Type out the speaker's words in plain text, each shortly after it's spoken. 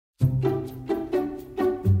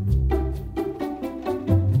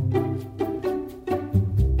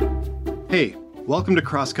Hey, welcome to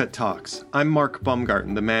Crosscut Talks. I'm Mark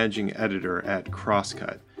Baumgarten, the managing editor at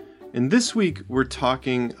Crosscut. And this week we're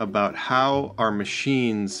talking about how our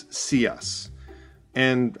machines see us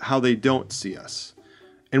and how they don't see us,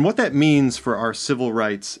 and what that means for our civil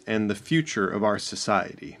rights and the future of our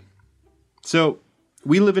society. So,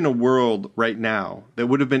 we live in a world right now that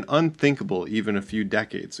would have been unthinkable even a few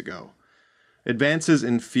decades ago. Advances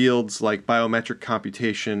in fields like biometric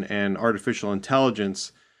computation and artificial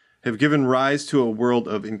intelligence have given rise to a world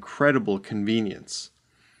of incredible convenience.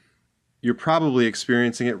 You're probably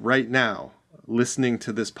experiencing it right now, listening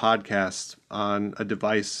to this podcast on a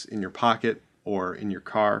device in your pocket or in your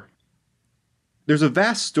car. There's a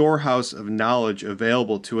vast storehouse of knowledge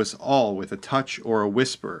available to us all with a touch or a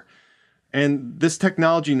whisper. And this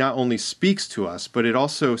technology not only speaks to us, but it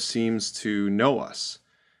also seems to know us.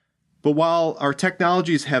 But while our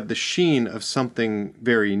technologies have the sheen of something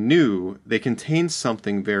very new, they contain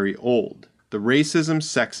something very old, the racism,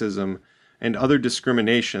 sexism, and other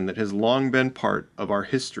discrimination that has long been part of our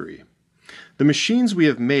history. The machines we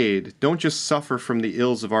have made don't just suffer from the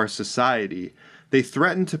ills of our society, they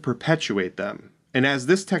threaten to perpetuate them. And as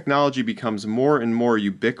this technology becomes more and more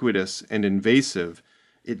ubiquitous and invasive,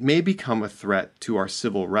 it may become a threat to our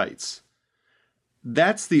civil rights.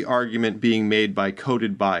 That's the argument being made by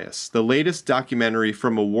Coded Bias, the latest documentary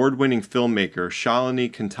from award-winning filmmaker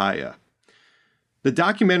Shalini Kantayya. The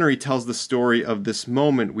documentary tells the story of this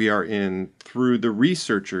moment we are in through the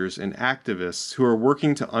researchers and activists who are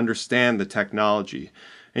working to understand the technology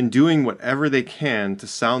and doing whatever they can to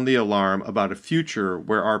sound the alarm about a future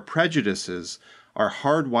where our prejudices are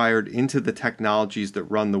hardwired into the technologies that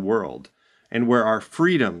run the world and where our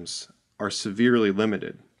freedoms are severely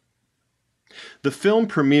limited. The film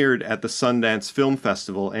premiered at the Sundance Film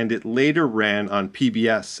Festival, and it later ran on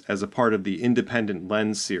PBS as a part of the Independent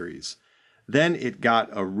Lens series. Then it got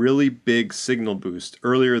a really big signal boost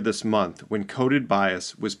earlier this month when Coded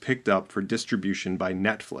Bias was picked up for distribution by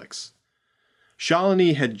Netflix.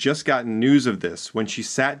 Shalini had just gotten news of this when she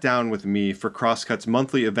sat down with me for Crosscut's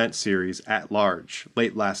monthly event series At Large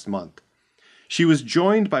late last month. She was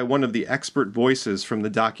joined by one of the expert voices from the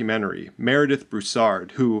documentary, Meredith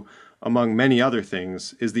Broussard, who, among many other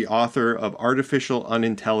things, is the author of Artificial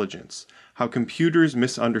Unintelligence: How Computers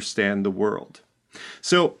Misunderstand the World.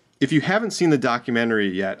 So, if you haven't seen the documentary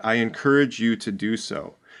yet, I encourage you to do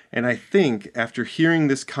so. And I think after hearing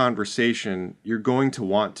this conversation, you're going to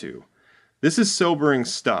want to. This is sobering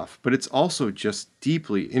stuff, but it's also just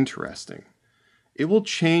deeply interesting. It will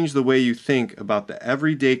change the way you think about the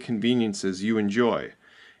everyday conveniences you enjoy.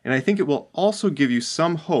 And I think it will also give you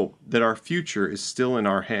some hope that our future is still in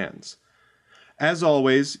our hands. As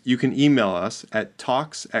always, you can email us at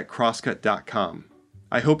talks@crosscut.com.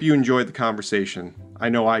 I hope you enjoyed the conversation. I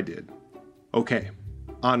know I did. Okay,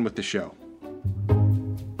 on with the show.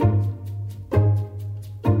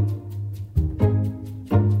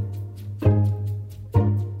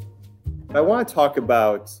 I want to talk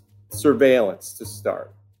about surveillance to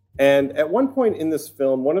start. And at one point in this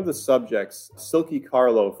film, one of the subjects, Silkie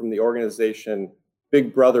Carlo from the organization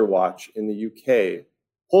Big Brother Watch in the UK,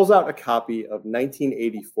 pulls out a copy of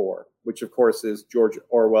 1984, which of course is George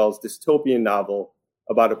Orwell's dystopian novel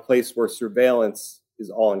about a place where surveillance is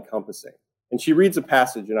all-encompassing. And she reads a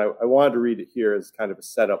passage, and I wanted to read it here as kind of a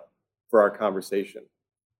setup for our conversation.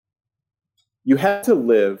 You had to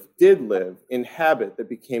live, did live, in habit that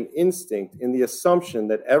became instinct in the assumption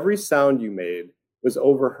that every sound you made was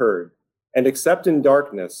overheard, and except in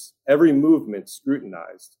darkness, every movement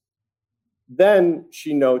scrutinized. Then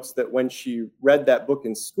she notes that when she read that book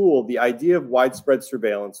in school, the idea of widespread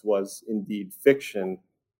surveillance was indeed fiction,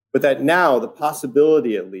 but that now the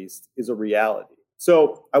possibility, at least, is a reality.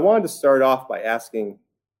 So I wanted to start off by asking,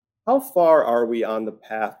 how far are we on the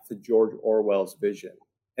path to George Orwell's vision?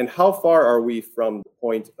 And how far are we from the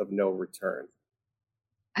point of no return?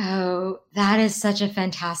 Oh, that is such a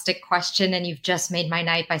fantastic question. And you've just made my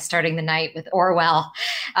night by starting the night with Orwell,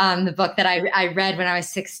 the book that I read when I was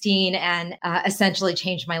 16 and essentially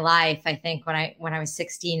changed my life. I think when I was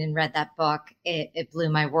 16 and read that book, it blew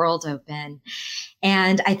my world open.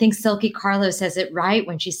 And I think Silkie Carlo says it right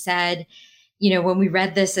when she said, you know, when we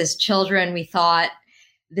read this as children, we thought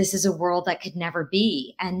this is a world that could never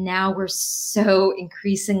be. And now we're so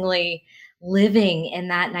increasingly living in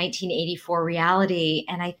that 1984 reality.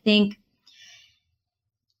 And I think,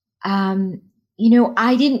 you know,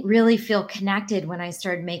 I didn't really feel connected when I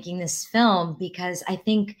started making this film because I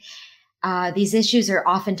think these issues are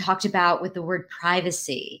often talked about with the word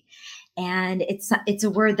privacy. And it's a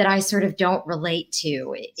word that I sort of don't relate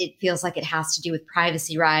to. It feels like it has to do with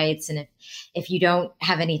privacy rights. And if you don't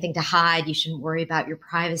have anything to hide, you shouldn't worry about your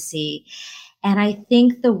privacy. And I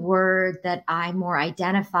think the word that I more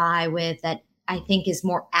identify with, that I think is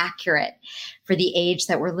more accurate for the age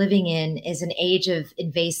that we're living in, is an age of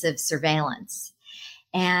invasive surveillance.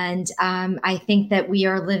 And I think that we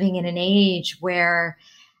are living in an age where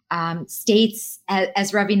states,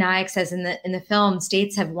 as Ravi Naik says in the film,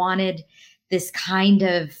 states have wanted this kind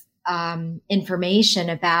of information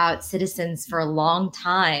about citizens for a long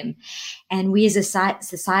time, and we as a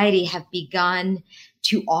society have begun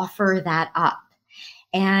to offer that up.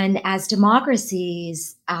 And as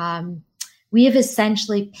democracies, we have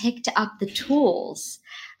essentially picked up the tools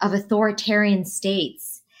of authoritarian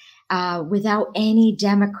states without any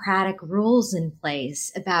democratic rules in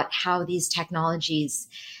place about how these technologies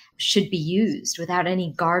should be used, without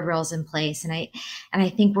any guardrails in place. And I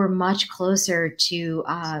think we're much closer to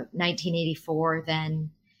 1984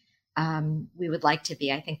 than we would like to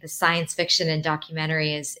be. I think the science fiction and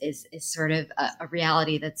documentary is sort of a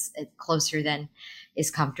reality that's closer than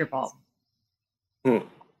is comfortable. You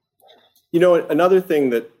know, another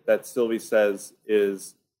thing that Sylvie says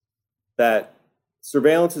is that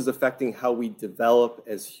surveillance is affecting how we develop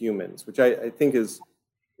as humans, which I think is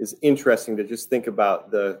interesting to just think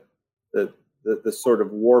about the sort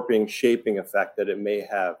of warping, shaping effect that it may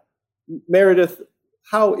have. Meredith,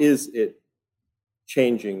 how is it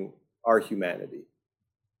changing our humanity?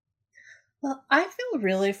 Well, I feel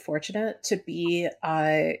really fortunate to be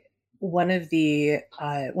one of the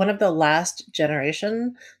last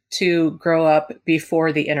generation to grow up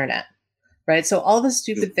before the internet, right? So all the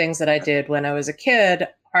stupid things that I did when I was a kid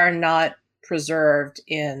are not preserved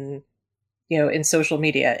in social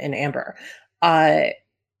media in amber.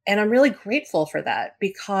 And I'm really grateful for that,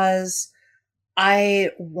 because I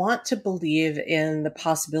want to believe in the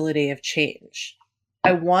possibility of change.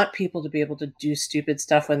 I want people to be able to do stupid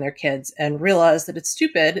stuff when they're kids and realize that it's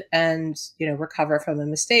stupid and, recover from a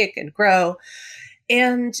mistake and grow.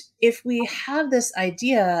 And if we have this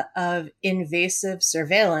idea of invasive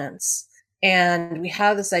surveillance, and we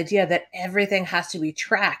have this idea that everything has to be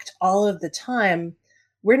tracked all of the time,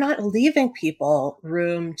 we're not leaving people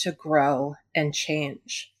room to grow and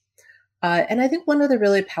change. And I think one of the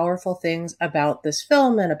really powerful things about this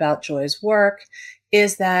film and about Joy's work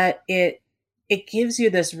is that it gives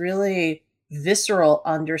you this really visceral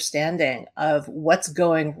understanding of what's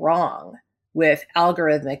going wrong with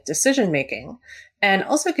algorithmic decision making, and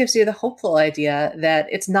also gives you the hopeful idea that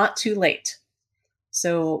it's not too late.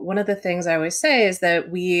 So one of the things I always say is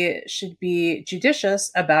that we should be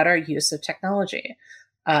judicious about our use of technology.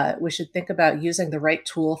 We should think about using the right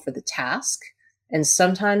tool for the task. And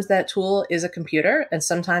sometimes that tool is a computer and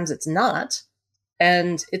sometimes it's not.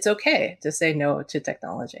 And it's okay to say no to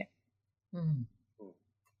technology. Mm.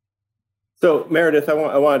 So Meredith, I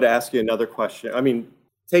wanted to ask you another question. I mean,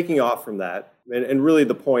 taking off from that, and really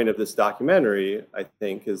the point of this documentary, I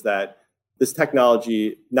think, is that this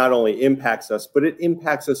technology not only impacts us, but it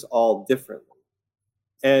impacts us all differently.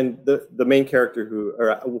 And the main character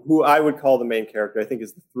who I would call the main character, I think,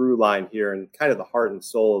 is the through line here and kind of the heart and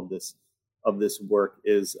soul of this work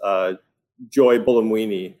is Joy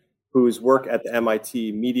Buolamwini, whose work at the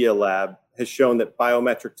MIT Media Lab has shown that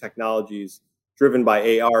biometric technologies driven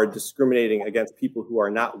by AR are discriminating against people who are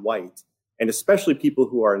not white, and especially people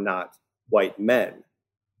who are not white men.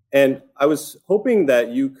 And I was hoping that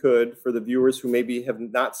you could, for the viewers who maybe have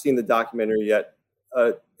not seen the documentary yet,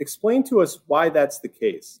 explain to us why that's the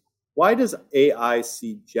case. Why does AI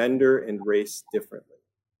see gender and race differently?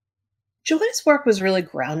 Joy's work was really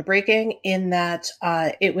groundbreaking in that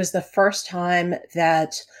it was the first time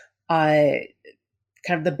that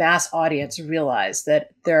kind of the mass audience realized that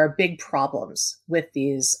there are big problems with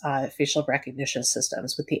these facial recognition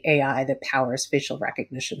systems, with the AI that powers facial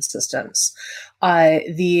recognition systems.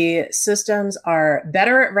 The systems are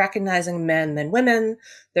better at recognizing men than women.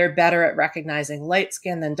 They're better at recognizing light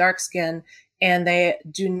skin than dark skin. And they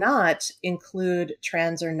do not include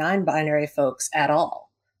trans or non-binary folks at all.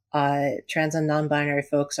 Trans and non-binary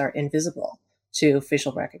folks are invisible to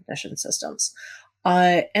facial recognition systems.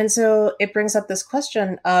 And so it brings up this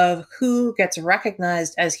question of who gets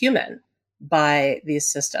recognized as human by these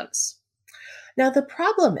systems. Now, the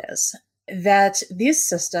problem is that these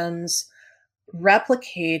systems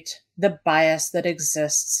replicate the bias that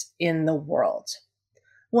exists in the world.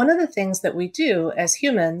 One of the things that we do as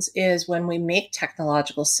humans is when we make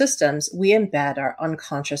technological systems, we embed our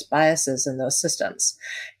unconscious biases in those systems.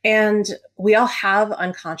 And we all have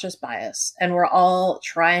unconscious bias, and we're all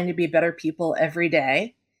trying to be better people every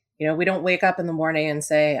day. We don't wake up in the morning and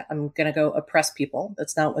say, I'm going to go oppress people.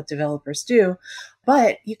 That's not what developers do.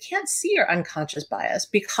 But you can't see your unconscious bias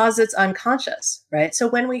because it's unconscious, right? So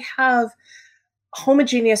when we have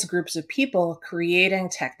homogeneous groups of people creating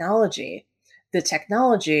technology, the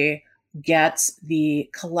technology gets the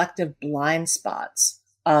collective blind spots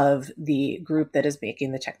of the group that is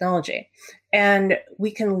making the technology. And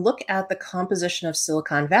we can look at the composition of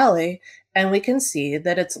Silicon Valley and we can see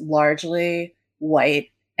that it's largely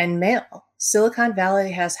white and male. Silicon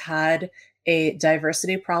Valley has had a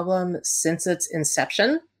diversity problem since its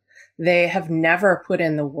inception. They have never put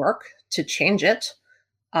in the work to change it.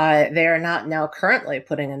 They are not now currently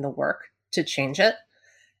putting in the work to change it.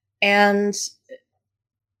 And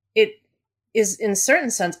it is, in a certain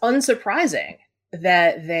sense, unsurprising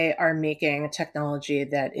that they are making technology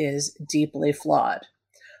that is deeply flawed.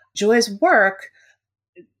 Joy's work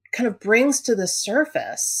kind of brings to the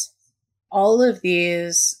surface all of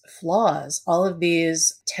these flaws, all of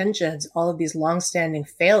these tensions, all of these longstanding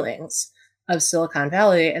failings of Silicon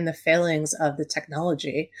Valley and the failings of the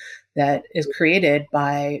technology that is created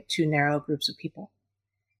by two narrow groups of people.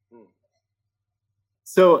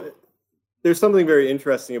 So there's something very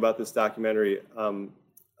interesting about this documentary.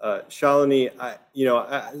 Shalini,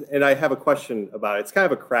 and I have a question about it. It's kind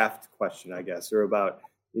of a craft question, I guess, or about,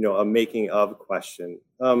 a making of question.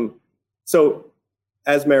 So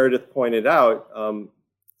as Meredith pointed out,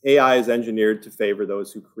 AI is engineered to favor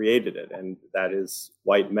those who created it, and that is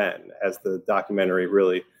white men, as the documentary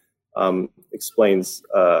really explains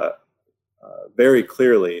very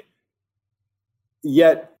clearly.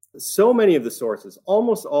 Yet, so many of the sources,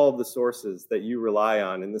 almost all of the sources that you rely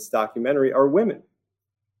on in this documentary are women,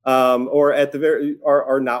 or at the very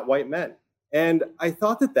are not white men. And I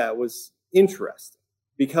thought that was interesting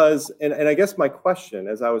because, and I guess my question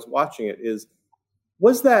as I was watching it is,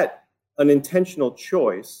 was that an intentional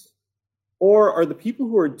choice, or are the people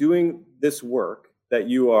who are doing this work that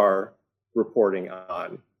you are reporting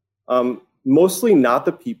on mostly not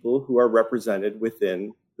the people who are represented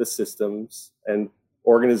within the systems and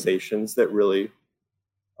organizations that really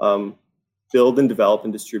build and develop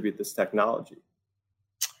and distribute this technology?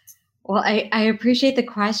 Well, I appreciate the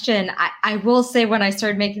question. I will say when I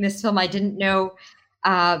started making this film, I didn't know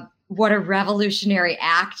what a revolutionary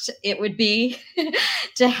act it would be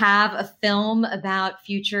to have a film about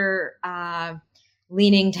future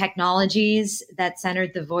leaning technologies that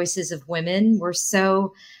centered the voices of women. We're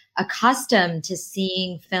so accustomed to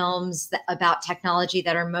seeing films about technology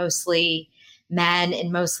that are mostly men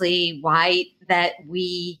and mostly white that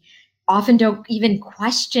we often don't even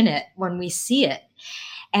question it when we see it.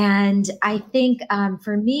 And I think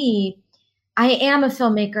for me, I am a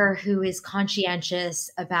filmmaker who is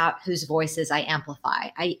conscientious about whose voices I amplify.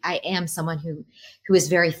 I am someone who is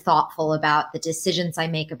very thoughtful about the decisions I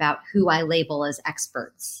make about who I label as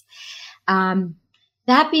experts.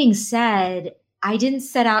 That being said, I didn't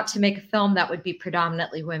set out to make a film that would be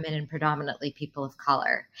predominantly women and predominantly people of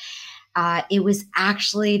color. It was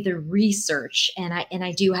actually the research, and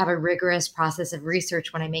I do have a rigorous process of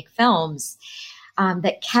research when I make films,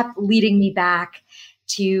 that kept leading me back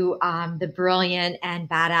to the brilliant and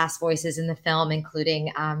badass voices in the film,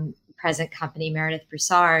 including present company Meredith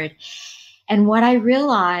Broussard. And what I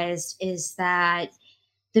realized is that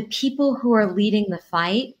the people who are leading the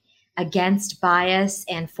fight against bias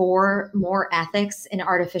and for more ethics in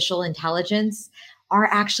artificial intelligence are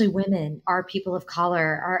actually women, are people of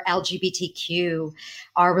color, are LGBTQ,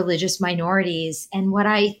 are religious minorities. And what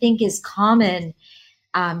I think is common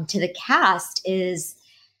to the cast is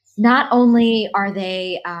not only are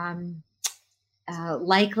they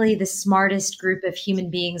likely the smartest group of human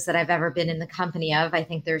beings that I've ever been in the company of. I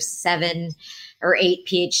think there's 7 or 8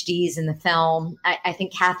 PhDs in the film. I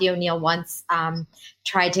think Cathy O'Neil once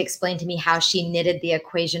tried to explain to me how she knitted the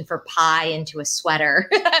equation for pi into a sweater.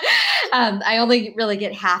 I only really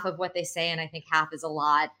get half of what they say, and I think half is a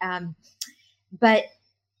lot. But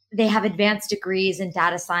they have advanced degrees in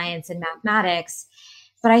data science and mathematics.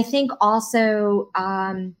 But I think also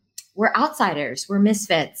we're outsiders, we're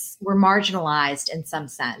misfits, we're marginalized in some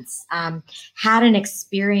sense, had an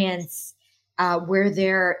experience where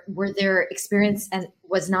their experience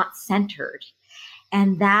was not centered.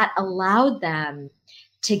 And that allowed them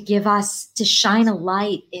to shine a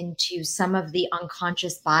light into some of the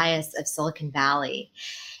unconscious bias of Silicon Valley.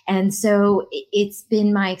 And so it's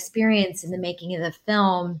been my experience in the making of the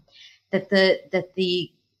film that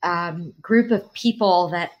the group of people,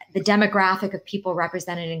 that the demographic of people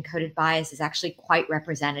represented in Coded Bias is actually quite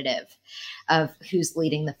representative of who's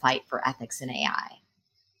leading the fight for ethics in AI.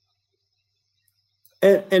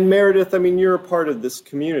 And Meredith, I mean, you're a part of this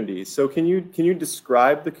community, so can you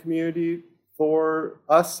describe the community for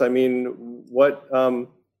us? I mean, what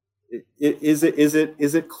is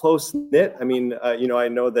it close knit? I mean, I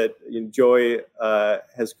know that Joy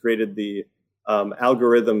has created the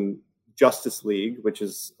Algorithm Justice League, which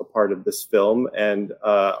is a part of this film, and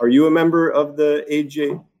are you a member of the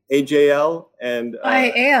AJL? And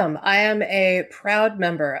I am a proud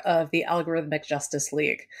member of the Algorithmic Justice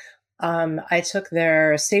League. I took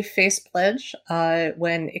their Safe Face pledge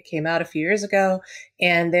when it came out a few years ago,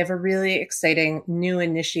 and they have a really exciting new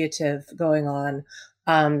initiative going on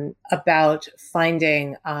about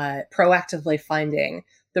proactively finding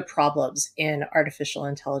the problems in artificial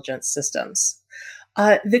intelligence systems.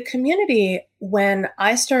 The community, when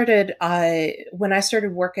I started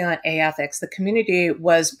working on AI ethics, the community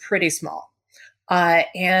was pretty small,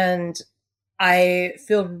 and I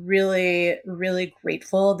feel really, really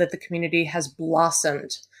grateful that the community has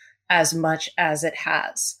blossomed as much as it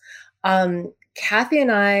has. Kathy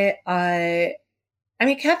and I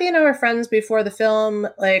were friends before the film.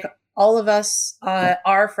 Like all of us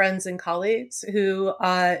are friends and colleagues who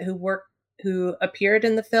appeared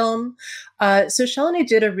in the film. So Shalini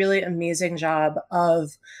did a really amazing job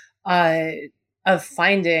of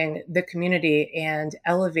finding the community and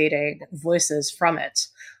elevating voices from it.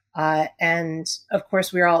 And of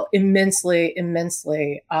course, we're all immensely,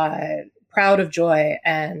 immensely proud of Joy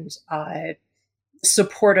and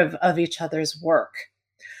supportive of each other's work.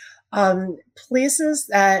 Places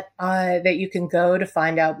that you can go to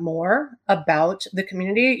find out more about the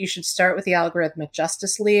community, you should start with the Algorithmic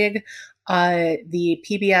Justice League. The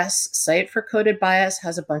PBS site for Coded Bias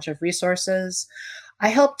has a bunch of resources. I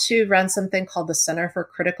help to run something called the Center for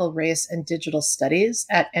Critical Race and Digital Studies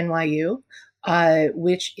at NYU.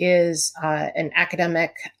 Which is an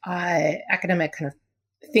academic kind of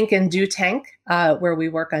think and do tank where we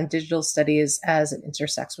work on digital studies as it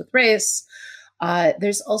intersects with race.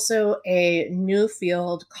 There's also a new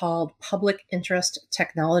field called public interest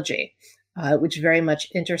technology, which very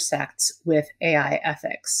much intersects with AI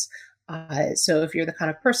ethics. So if you're the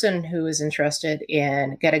kind of person who is interested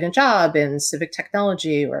in getting a job in civic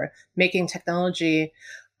technology or making technology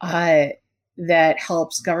that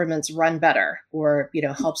helps governments run better, or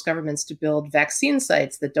helps governments to build vaccine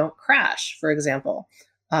sites that don't crash, for example,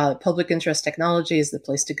 public interest technology is the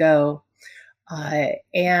place to go.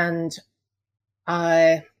 And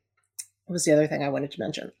what was the other thing I wanted to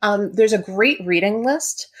mention? There's a great reading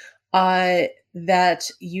list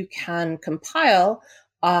that you can compile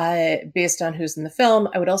based on who's in the film.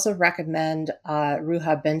 I would also recommend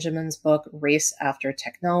Ruha Benjamin's book, Race After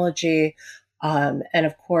Technology. And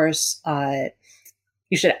of course,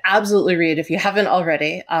 you should absolutely read, if you haven't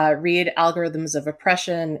already, read Algorithms of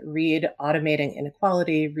Oppression, read Automating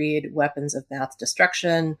Inequality, read Weapons of Math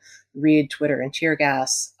Destruction, read Twitter and Tear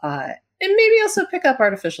Gas, and maybe also pick up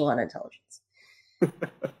Artificial Unintelligence.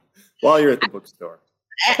 While you're at the bookstore.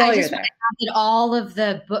 I just want to add that all of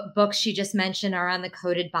the books you just mentioned are on the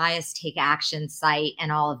Coded Bias Take Action site,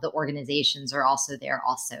 and all of the organizations are also there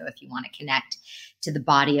also if you want to connect to the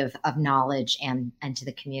body of knowledge and to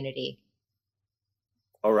the community.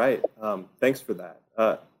 All right. Thanks for that.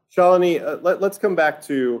 Shalini, let's come back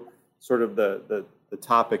to sort of the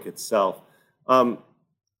topic itself.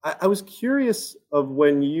 I was curious of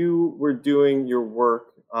when you were doing your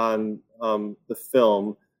work on the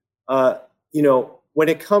film, when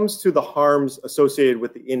it comes to the harms associated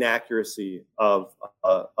with the inaccuracy of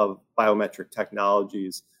biometric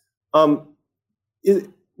technologies,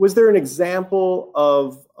 was there an example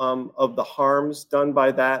of the harms done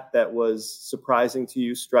by that was surprising to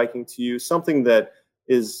you, striking to you, something that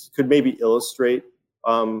could maybe illustrate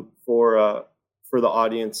for the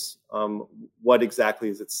audience what exactly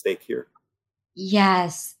is at stake here?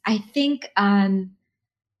 Yes, I think I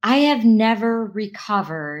have never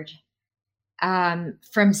recovered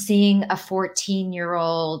from seeing a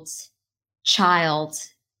 14-year-old child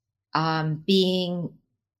being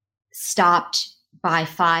stopped by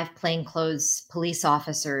 5 plainclothes police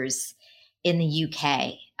officers in the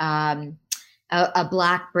UK. A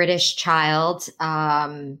Black British child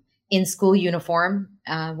in school uniform,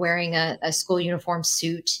 wearing a school uniform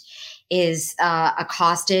suit, is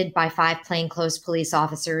accosted by 5 plainclothes police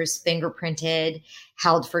officers, fingerprinted,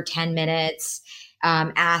 held for 10 minutes,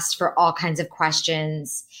 asked for all kinds of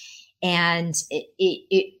questions, and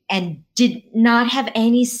and did not have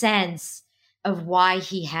any sense of why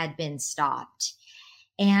he had been stopped.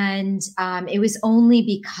 And it was only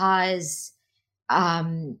because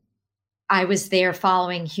I was there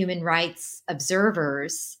following human rights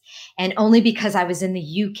observers, and only because I was in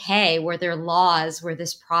the UK where there are laws where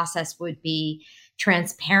this process would be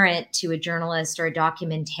transparent to a journalist or a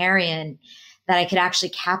documentarian that I could actually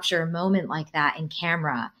capture a moment like that in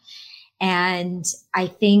camera. And I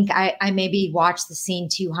think I maybe watched the scene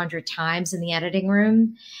 200 times in the editing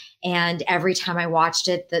room. And every time I watched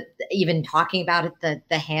it, even talking about it, I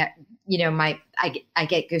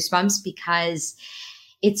get goosebumps, because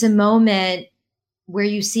it's a moment where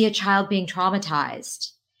you see a child being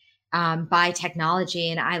traumatized by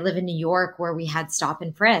technology. And I live in New York, where we had stop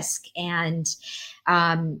and frisk, and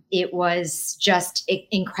it was just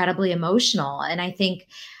incredibly emotional. And I think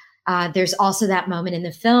there's also that moment in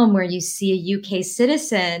the film where you see a UK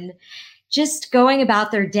citizen just going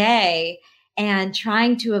about their day and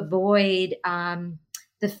trying to avoid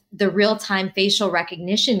the real-time facial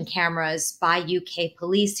recognition cameras by UK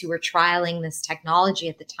police who were trialing this technology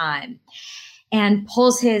at the time, and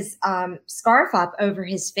pulls his scarf up over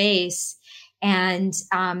his face and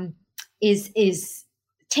is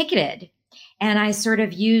ticketed. And I sort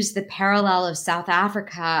of use the parallel of South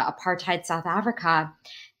Africa, apartheid South Africa,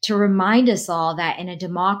 to remind us all that in a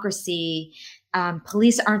democracy,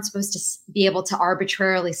 police aren't supposed to be able to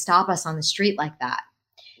arbitrarily stop us on the street like that.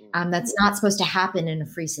 That's not supposed to happen in a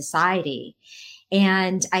free society.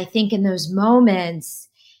 And I think in those moments,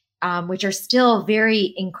 which are still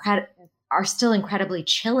incredibly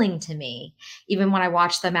chilling to me, even when I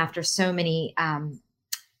watch them after so many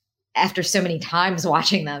times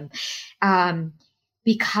watching them,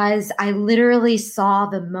 because I literally saw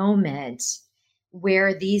the moment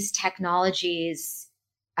where these technologies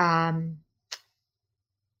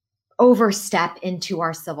overstep into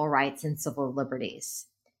our civil rights and civil liberties.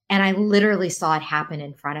 And I literally saw it happen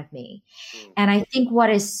in front of me. And I think what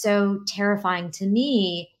is so terrifying to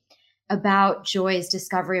me about Joy's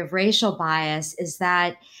discovery of racial bias is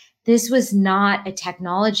that this was not a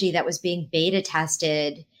technology that was being beta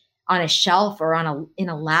tested on a shelf or in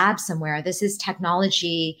a lab somewhere. This is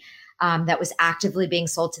technology that was actively being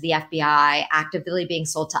sold to the FBI, actively being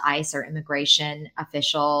sold to ICE or immigration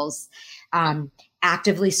officials,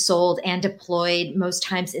 actively sold and deployed, most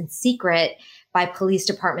times in secret, by police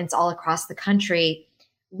departments all across the country,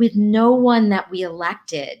 with no one that we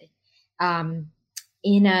elected, no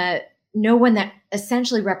one that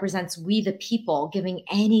essentially represents we the people, giving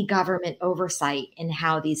any government oversight in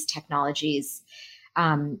how these technologies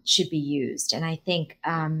should be used. And I think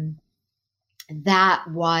that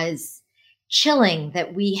was chilling,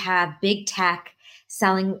 that we have big tech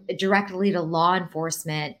selling directly to law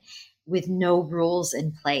enforcement with no rules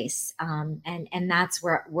in place. And that's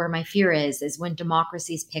where my fear is when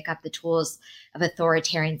democracies pick up the tools of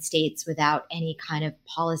authoritarian states without any kind of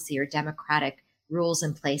policy or democratic rules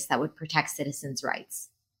in place that would protect citizens' rights.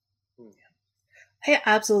 I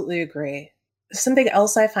absolutely agree. Something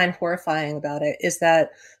else I find horrifying about it is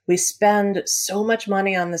that we spend so much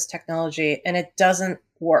money on this technology and it doesn't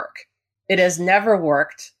work. It has never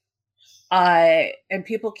worked. And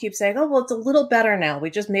people keep saying, oh, well, it's a little better now. We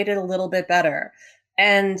just made it a little bit better.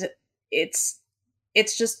 And it's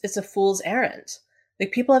a fool's errand.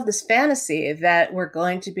 Like, people have this fantasy that we're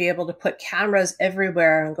going to be able to put cameras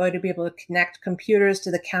everywhere and going to be able to connect computers to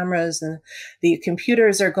the cameras, and the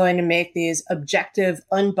computers are going to make these objective,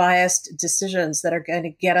 unbiased decisions that are going to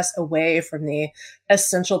get us away from the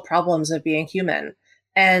essential problems of being human.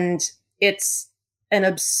 And it's an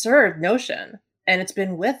absurd notion. And it's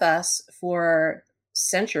been with us for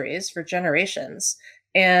centuries, for generations,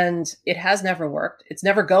 and it has never worked. It's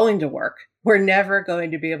never going to work. We're never going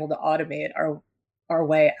to be able to automate our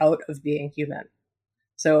way out of being human.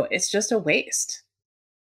 So it's just a waste.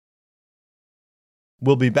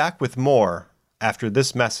 We'll be back with more after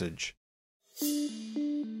this message.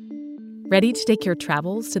 Ready to take your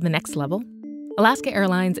travels to the next level? Alaska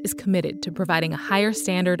Airlines is committed to providing a higher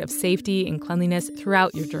standard of safety and cleanliness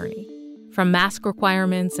throughout your journey. From mask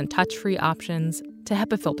requirements and touch-free options to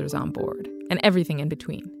HEPA filters on board and everything in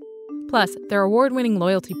between. Plus, their award-winning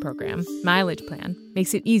loyalty program, Mileage Plan,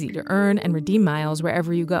 makes it easy to earn and redeem miles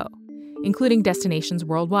wherever you go, including destinations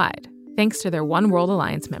worldwide, thanks to their One World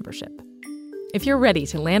Alliance membership. If you're ready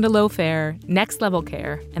to land a low fare, next-level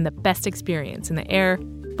care, and the best experience in the air,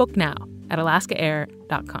 book now at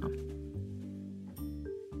alaskaair.com.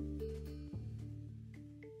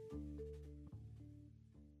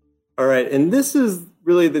 All right, and this is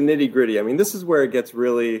really the nitty-gritty. I mean, this is where it gets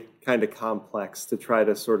really kind of complex to try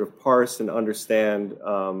to sort of parse and understand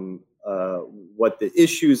what the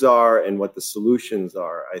issues are and what the solutions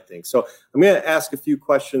are, I think. So I'm going to ask a few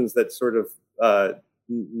questions that sort of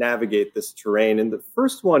navigate this terrain. And the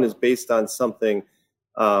first one is based on something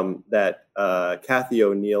that Cathy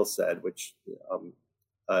O'Neil said, which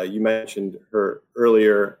you mentioned her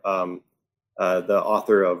earlier. the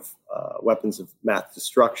author of Weapons of Math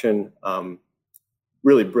Destruction,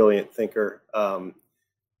 really brilliant thinker.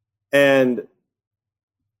 And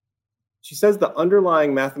she says the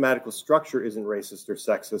underlying mathematical structure isn't racist or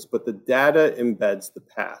sexist, but the data embeds the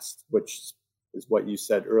past, which is what you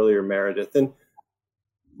said earlier, Meredith. And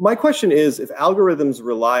my question is, if algorithms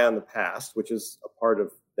rely on the past, which is a part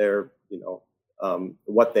of their,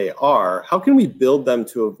 what they are, how can we build them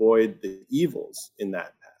to avoid the evils in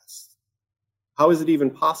that past? How is it even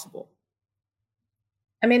possible?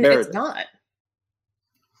 I mean, Meredith. It's not.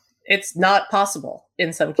 It's not possible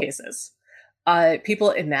in some cases.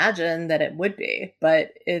 People imagine that it would be,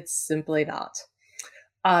 but it's simply not.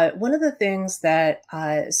 One of the things that,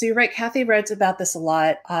 so you're right, Kathy writes about this a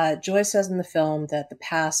lot. Joy says in the film that the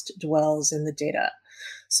past dwells in the data.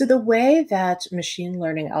 So the way that machine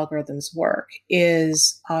learning algorithms work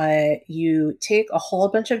is you take a whole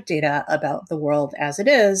bunch of data about the world as it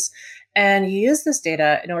is, and you use this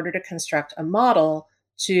data in order to construct a model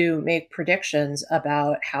to make predictions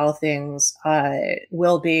about how things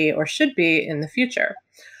will be or should be in the future.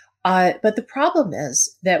 But the problem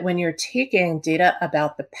is that when you're taking data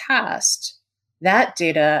about the past, that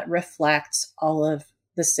data reflects all of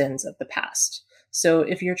the sins of the past. So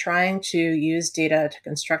if you're trying to use data to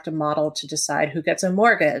construct a model to decide who gets a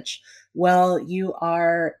mortgage, well, you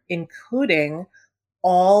are including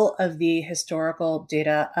all of the historical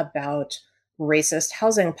data about racist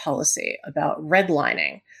housing policy, about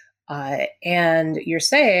redlining. And you're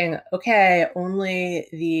saying, okay, only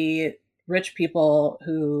the rich people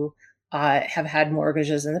who have had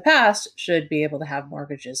mortgages in the past should be able to have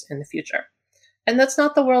mortgages in the future. And that's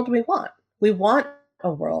not the world we want. We want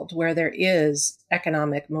a world where there is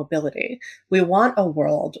economic mobility. We want a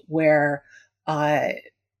world where,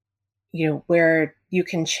 where you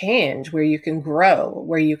can change, where you can grow,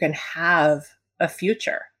 where you can have a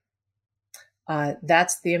future.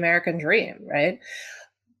 That's the American dream, right?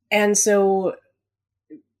 And so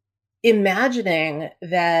imagining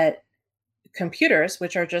that computers,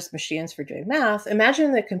 which are just machines for doing math,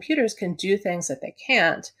 imagining that computers can do things that they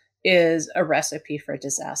can't is a recipe for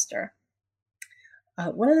disaster.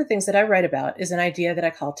 One of the things that I write about is an idea that I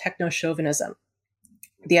call techno-chauvinism.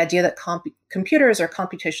 The idea that computers or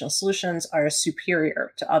computational solutions are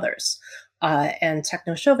superior to others. And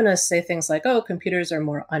techno-chauvinists say things like, oh, computers are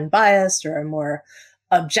more unbiased or are more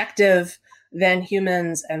objective than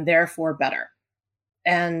humans and therefore better.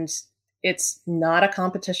 And it's not a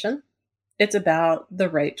competition. It's about the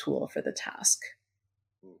right tool for the task.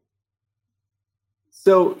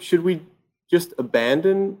 So should we just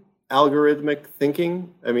abandon algorithmic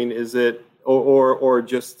thinking? I mean, is it, or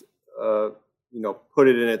just, put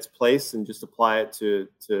it in its place and just apply it to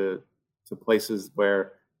places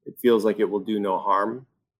where it feels like it will do no harm?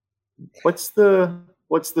 What's the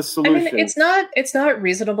solution? I mean, it's not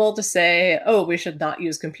reasonable to say, oh, we should not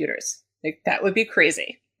use computers. Like, that would be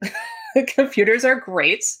crazy. Computers are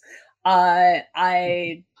great.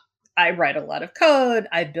 I write a lot of code.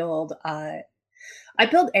 I build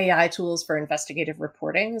AI tools for investigative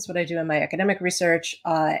reporting is what I do in my academic research.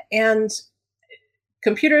 And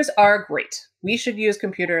computers are great. We should use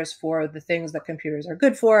computers for the things that computers are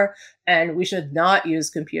good for, and we should not use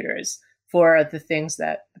computers for the things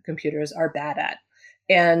that the computers are bad at.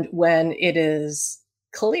 And when it is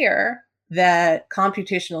clear that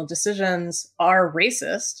computational decisions are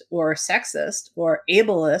racist or sexist or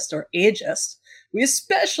ableist or ageist, we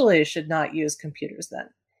especially should not use computers then.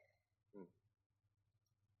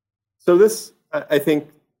 So this, I think,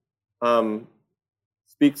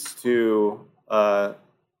 speaks to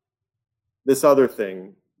this other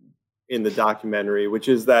thing in the documentary, which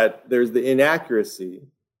is that there's the inaccuracy,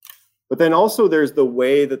 but then also there's the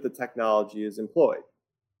way that the technology is employed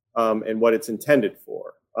and what it's intended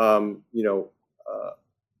for.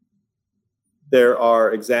 There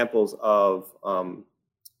are examples of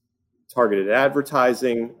targeted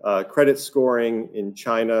advertising, credit scoring in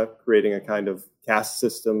China, creating a kind of caste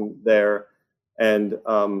system there, and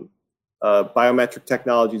biometric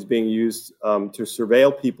technologies being used to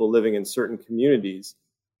surveil people living in certain communities.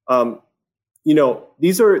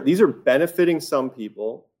 These are benefiting some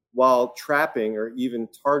people while trapping or even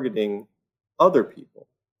targeting other people.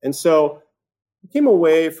 And so I came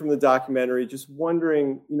away from the documentary just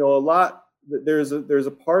wondering, there's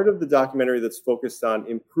a part of the documentary that's focused on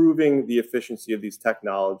improving the efficiency of these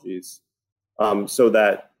technologies so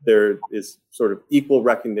that there is sort of equal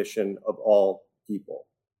recognition of all people.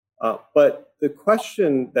 But the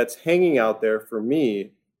question that's hanging out there for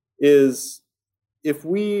me is, if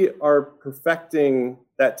we are perfecting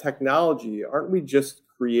that technology, aren't we just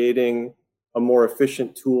creating a more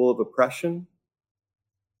efficient tool of oppression?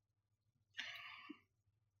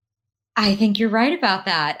 I think you're right about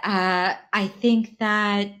that. I think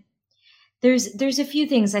that there's a few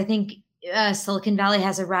things. I think Silicon Valley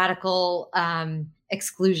has a radical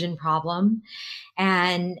exclusion problem,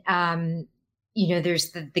 and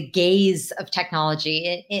there's the gaze of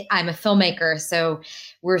technology. I'm a filmmaker, so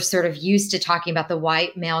we're sort of used to talking about the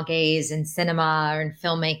white male gaze in cinema or in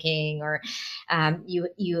filmmaking, or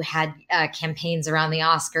you had campaigns around the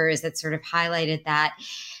Oscars that sort of highlighted that.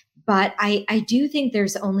 But I do think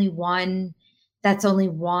that's only one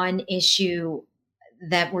issue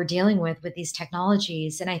that we're dealing with these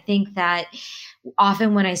technologies. And I think that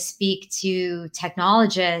often when I speak to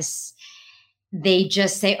technologists, they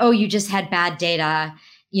just say, oh, you just had bad data.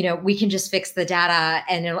 We can just fix the data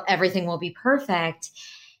and everything will be perfect.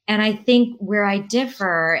 And I think where I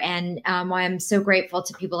differ, and why I'm so grateful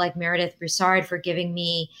to people like Meredith Broussard for giving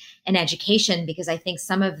me an education, because I think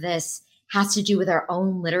some of this has to do with our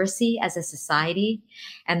own literacy as a society,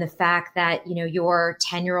 and the fact that, your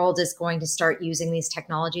 10-year-old is going to start using these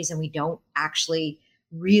technologies and we don't actually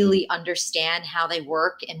really understand how they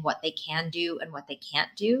work and what they can do and what they can't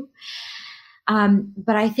do.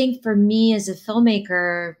 But I think for me as a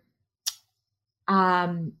filmmaker,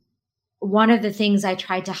 one of the things I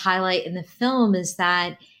tried to highlight in the film is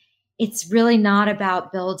that it's really not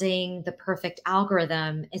about building the perfect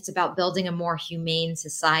algorithm. It's about building a more humane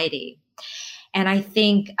society. And I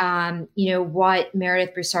think, what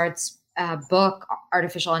Meredith Broussard's book,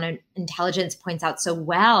 Artificial Intelligence, points out so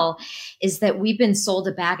well is that we've been sold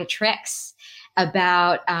a bag of tricks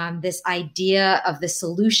about this idea of the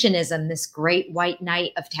solutionism, this great white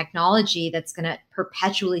knight of technology that's going to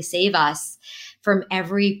perpetually save us from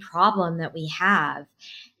every problem that we have.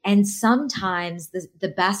 And sometimes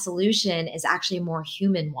the best solution is actually a more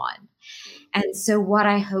human one. And so what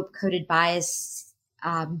I hope Coded Bias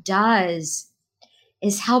does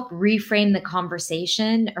is help reframe the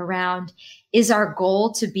conversation around, is our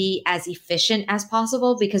goal to be as efficient as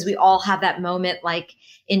possible? Because we all have that moment like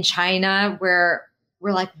in China where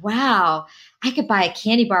we're like, wow, I could buy a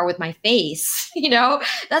candy bar with my face.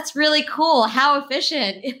 That's really cool. How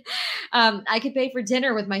efficient. I could pay for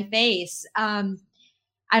dinner with my face.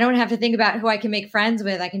 I don't have to think about who I can make friends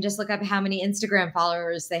with. I can just look up how many Instagram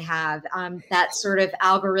followers they have. That sort of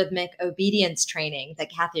algorithmic obedience training that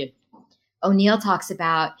Cathy O'Neil talks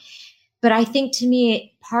about. But I think to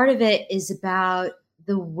me, part of it is about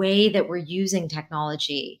the way that we're using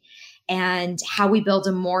technology and how we build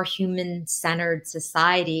a more human-centered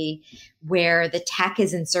society where the tech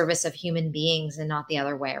is in service of human beings and not the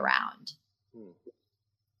other way around.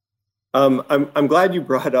 I'm glad you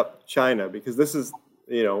brought up China, because this is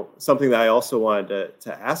something that I also wanted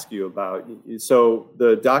to ask you about. So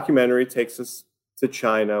the documentary takes us to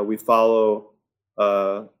China. We follow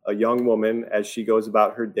a young woman as she goes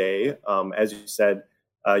about her day, as you said,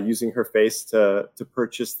 using her face to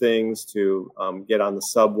purchase things, to get on the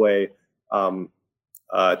subway,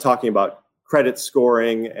 talking about credit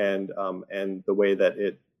scoring and the way that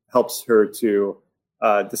it helps her to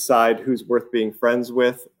decide who's worth being friends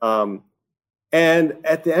with. And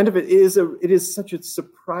at the end of it is such a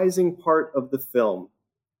surprising part of the film,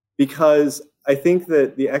 because I think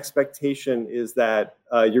that the expectation is that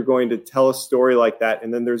you're going to tell a story like that,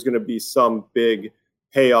 and then there's going to be some big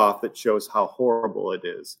payoff that shows how horrible it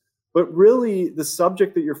is. But really, the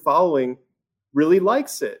subject that you're following really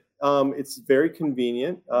likes it. It's very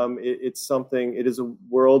convenient. It is a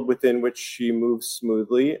world within which she moves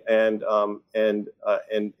smoothly and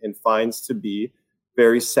finds to be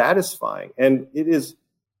very satisfying. And it is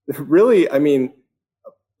really,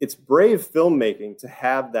 it's brave filmmaking to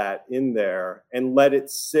have that in there and let it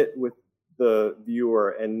sit with the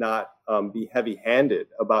viewer and not be heavy-handed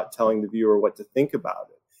about telling the viewer what to think about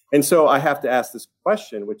it. And so I have to ask this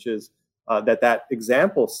question, which is that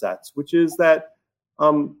example sets, which is that,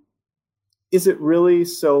 is it really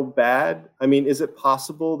so bad? Is it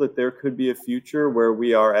possible that there could be a future where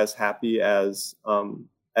we are as happy as the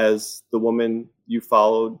woman you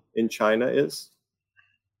followed in China is?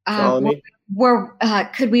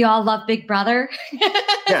 Could we all love Big Brother?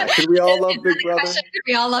 Yeah, could we all love Big Brother? Could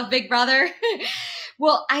we all love Big Brother?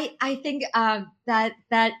 Well, I think that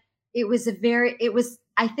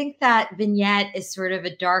I think that vignette is sort of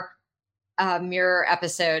a dark mirror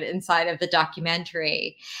episode inside of the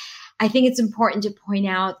documentary. I think it's important to point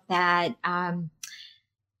out that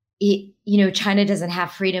China doesn't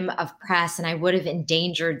have freedom of press, and I would have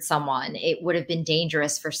endangered someone. It would have been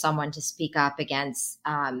dangerous for someone to speak up against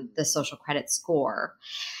the social credit score.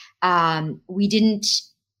 We didn't.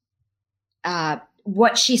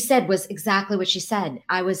 What she said was exactly what she said.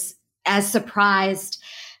 I was as surprised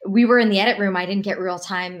we were in the edit room. I didn't get real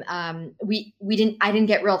time. I didn't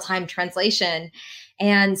get real time translation.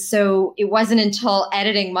 And so it wasn't until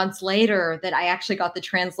editing months later that I actually got the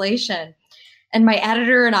translation. And my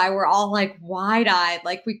editor and I were all like wide eyed,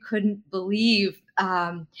 like we couldn't believe,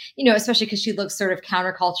 especially because she looks sort of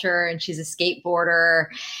counterculture and she's a skateboarder.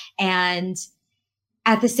 And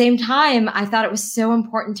at the same time, I thought it was so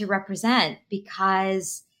important to represent,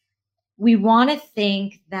 because we want to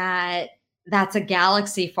think that that's a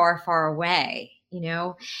galaxy far, far away,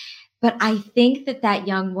 But I think that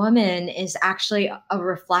young woman is actually a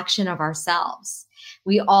reflection of ourselves.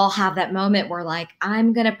 We all have that moment where like,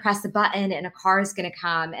 I'm going to press a button and a car is going to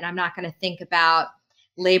come, and I'm not going to think about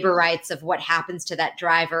labor rights of what happens to that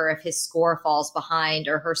driver if his score falls behind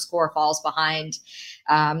or her score falls behind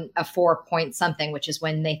a 4 point something, which is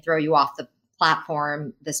when they throw you off the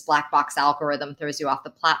platform. This black box algorithm throws you off the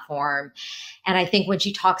platform. And I think when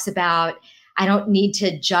she talks about, I don't need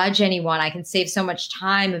to judge anyone, I can save so much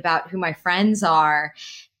time about who my friends are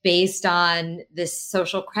based on this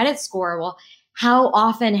social credit score. Well, how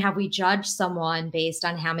often have we judged someone based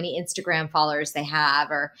on how many Instagram followers they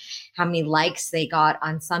have or how many likes they got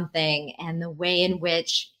on something? And the way in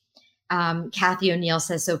which Cathy O'Neil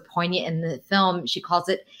says so poignant in the film, she calls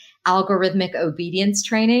it algorithmic obedience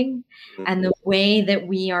training, and the way that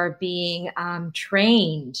we are being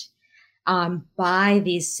trained by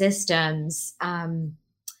these systems.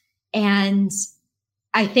 And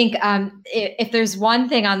I think if there's one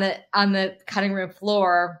thing on the cutting room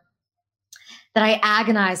floor that I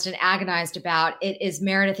agonized about, it is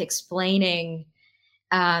Meredith explaining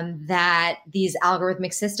that these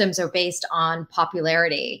algorithmic systems are based on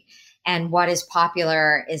popularity, and what is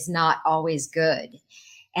popular is not always good.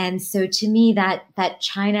 And so to me, that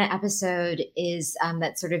China episode is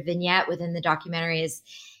that sort of vignette within the documentary is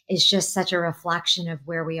just such a reflection of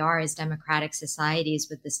where we are as democratic societies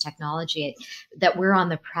with this technology, that we're on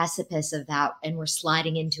the precipice of that and we're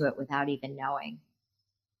sliding into it without even knowing.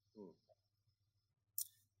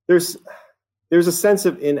 There's a sense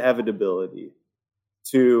of inevitability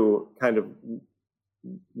to kind of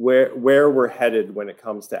where we're headed when it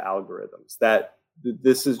comes to algorithms, that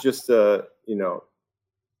this is just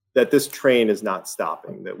that this train is not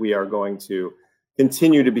stopping, that we are going to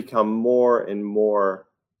continue to become more and more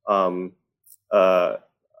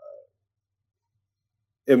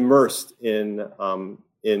immersed in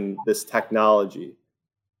this technology.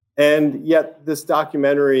 And yet this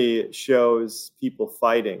documentary shows people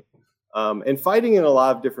fighting, and fighting in a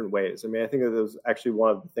lot of different ways. I mean, I think that was actually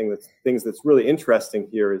one of the things that's really interesting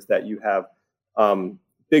here is that you have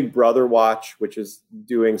Big Brother Watch, which is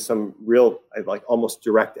doing some real, like almost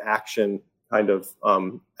direct action kind of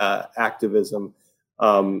activism.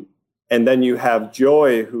 And then you have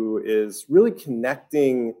Joy, who is really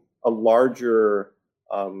connecting a larger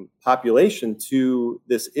population to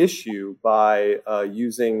this issue by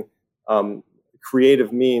using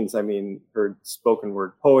creative means. I mean, her spoken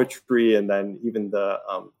word poetry, and then even the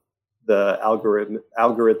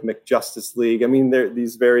algorithmic Justice League. I mean, they're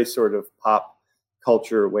these very sort of pop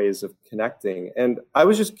culture ways of connecting. And I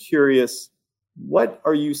was just curious, what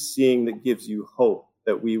are you seeing that gives you hope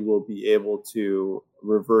that we will be able to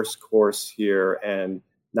reverse course here and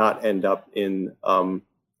not end up in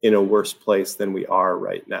a worse place than we are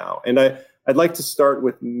right now? And I'd like to start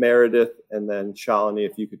with Meredith, and then Shalini,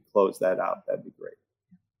 if you could close that out, that'd be great.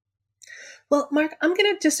 Well, Mark, I'm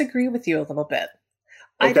going to disagree with you a little bit.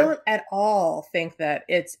 Okay. I don't at all think that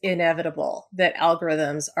it's inevitable that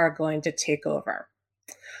algorithms are going to take over.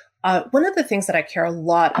 One of the things that I care a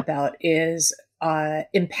lot about is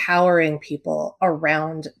empowering people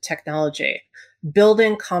around technology,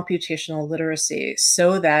 building computational literacy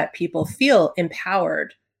so that people feel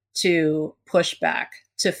empowered to push back,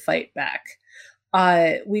 to fight back.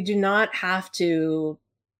 We do not have to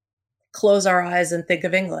close our eyes and think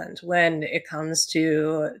of England. When it comes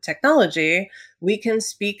to technology, we can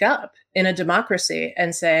speak up in a democracy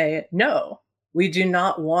and say, no, we do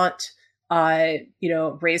not want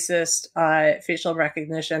racist facial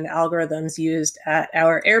recognition algorithms used at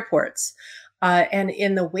our airports. And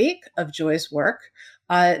in the wake of Joy's work,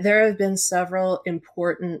 there have been several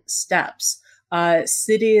important steps.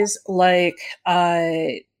 Cities like,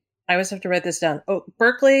 I always have to write this down,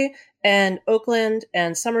 Berkeley and Oakland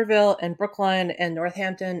and Somerville and Brookline and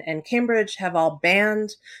Northampton and Cambridge have all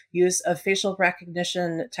banned use of facial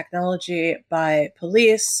recognition technology by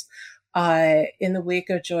police. In the wake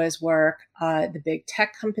of Joy's work, the big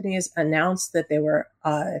tech companies announced that they were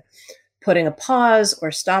putting a pause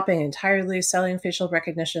or stopping entirely selling facial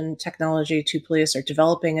recognition technology to police or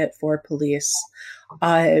developing it for police.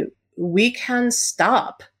 We can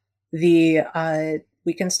stop the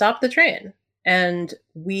we can stop the train, and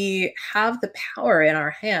we have the power in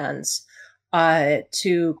our hands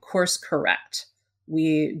to course correct.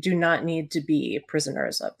 We do not need to be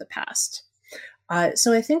prisoners of the past.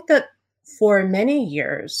 So I think that for many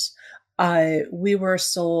years, we were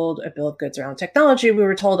sold a bill of goods around technology. We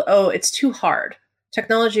were told, oh, it's too hard.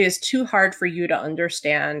 Technology is too hard for you to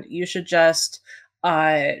understand. You should just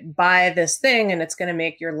buy this thing and it's going to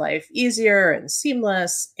make your life easier and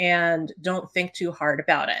seamless, and don't think too hard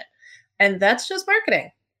about it. And that's just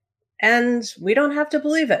marketing. And we don't have to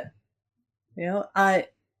believe it.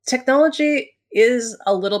 Technology is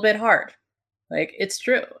a little bit hard. Like, it's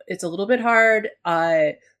true. It's a little bit hard.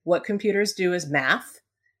 What computers do is math.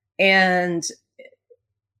 And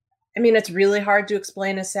I mean, it's really hard to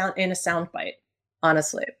explain in a soundbite,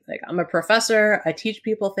 honestly. Like, I'm a professor. I teach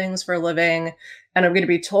people things for a living. And I'm going to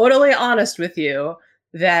be totally honest with you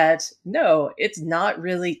that no, it's not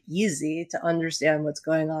really easy to understand what's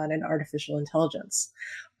going on in artificial intelligence.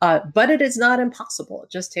 But it is not impossible.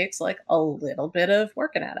 It just takes like a little bit of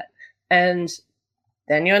working at it. And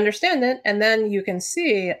then you understand it. And then you can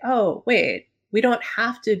see, oh, wait, we don't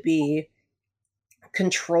have to be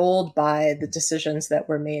controlled by the decisions that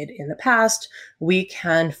were made in the past. We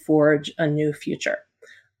can forge a new future.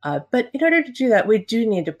 But in order to do that, we do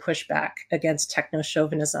need to push back against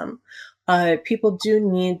techno-chauvinism. People do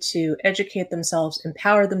need to educate themselves,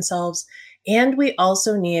 empower themselves, and we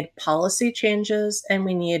also need policy changes and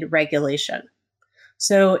we need regulation.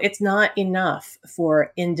 So it's not enough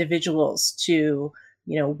for individuals to,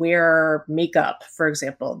 wear makeup, for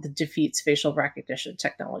example, that defeats facial recognition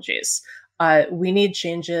technologies. We need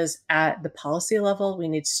changes at the policy level. We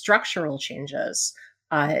need structural changes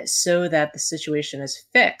so that the situation is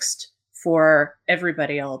fixed for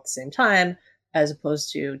everybody all at the same time, as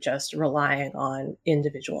opposed to just relying on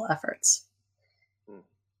individual efforts.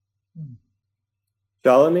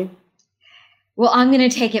 Shalini? Well, I'm going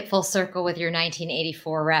to take it full circle with your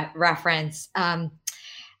 1984 reference.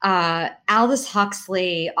 Aldous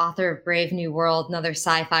Huxley, author of Brave New World, another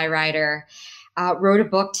sci-fi writer, wrote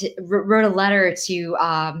a letter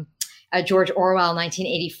to George Orwell,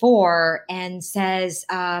 1984, and says,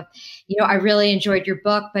 I really enjoyed your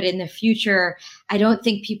book, but in the future, I don't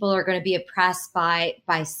think people are going to be oppressed by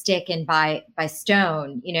stick and by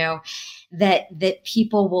stone. That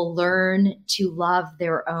people will learn to love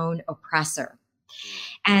their own oppressor.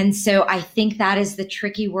 And so I think that is the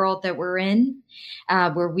tricky world that we're in,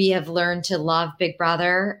 where we have learned to love Big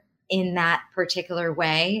Brother in that particular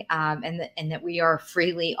way, and that we are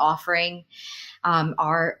freely offering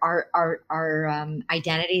our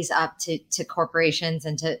identities up to corporations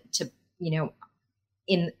and to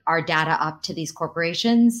in our data up to these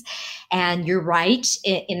corporations. And you're right,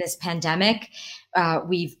 in this pandemic,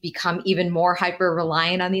 we've become even more hyper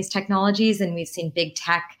reliant on these technologies, and we've seen big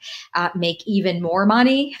tech make even more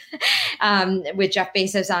money, with Jeff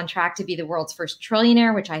Bezos on track to be the world's first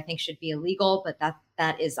trillionaire, which I think should be illegal, but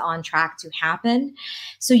that is on track to happen.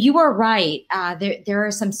 So you are right. There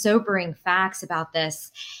are some sobering facts about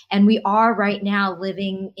this. And we are right now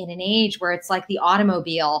living in an age where it's like the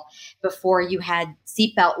automobile before you had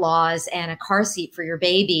seatbelt laws and a car seat for your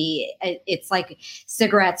baby. It's like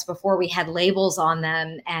cigarettes before we had labels on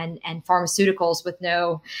them, and pharmaceuticals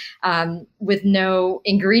with no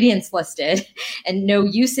ingredients listed and no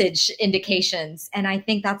usage indications. And I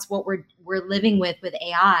think that's what we're living with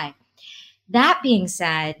AI. That being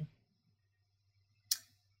said,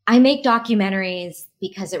 I make documentaries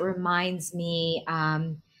because it reminds me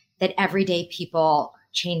that everyday people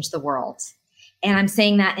change the world. And I'm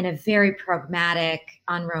saying that in a very pragmatic,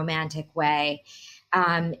 unromantic way.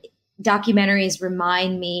 Documentaries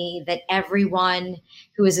remind me that everyone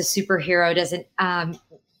who is a superhero doesn't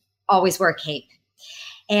always wear a cape.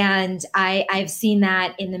 And I've seen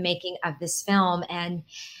that in the making of this film. And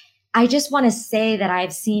I just want to say that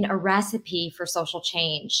I've seen a recipe for social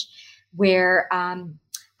change where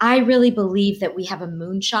I really believe that we have a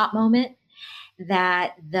moonshot moment,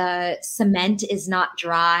 that the cement is not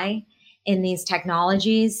dry in these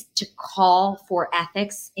technologies to call for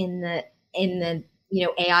ethics in the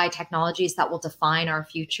AI technologies that will define our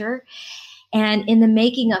future. And in the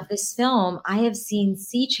making of this film, I have seen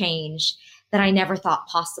sea change that I never thought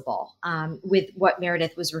possible, with what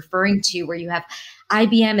Meredith was referring to, where you have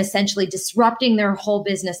IBM essentially disrupting their whole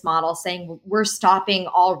business model, saying we're stopping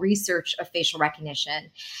all research of facial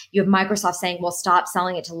recognition. You have Microsoft saying we'll stop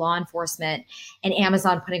selling it to law enforcement, and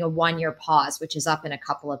Amazon putting a 1-year pause, which is up in a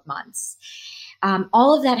couple of months.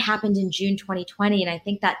 All of that happened in June 2020, and I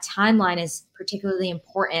think that timeline is particularly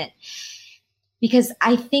important because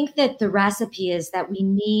I think that the recipe is that we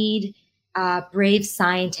need brave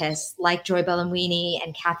scientists like Joy Buolamwini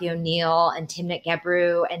and Kathy O'Neill and Timnit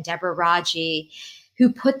Gebru and Deborah Raji,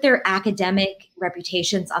 who put their academic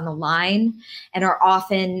reputations on the line and are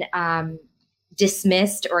often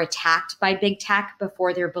dismissed or attacked by big tech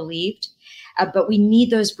before they're believed. But we need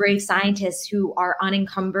those brave scientists who are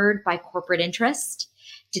unencumbered by corporate interest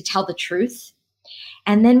to tell the truth.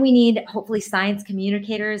 And then we need, hopefully, science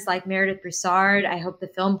communicators like Meredith Broussard. I hope the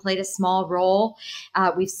film played a small role.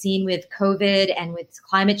 We've seen with COVID and with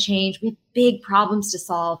climate change, we have big problems to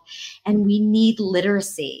solve, and we need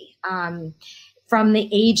literacy. From the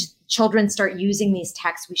age children start using these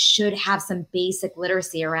texts, we should have some basic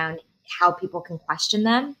literacy around how people can question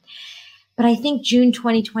them. But I think June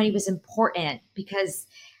 2020 was important because,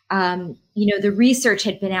 the research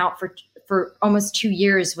had been out for almost 2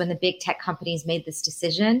 years when the big tech companies made this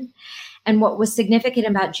decision. And what was significant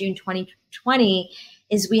about June 2020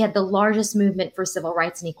 is we had the largest movement for civil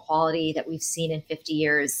rights and equality that we've seen in 50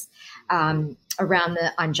 years around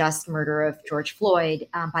the unjust murder of George Floyd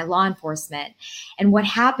by law enforcement. And what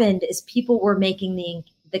happened is people were making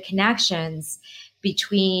the connections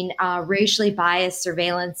between racially biased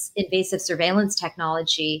surveillance, invasive surveillance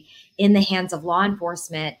technology in the hands of law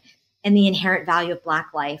enforcement and the inherent value of Black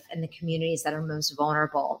life and the communities that are most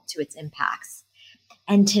vulnerable to its impacts.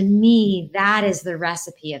 And to me, that is the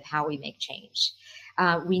recipe of how we make change.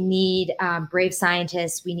 We need brave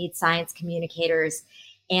scientists, we need science communicators,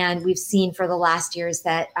 and we've seen for the last years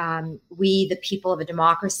that we, the people of a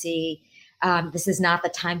democracy, this is not the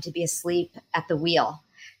time to be asleep at the wheel,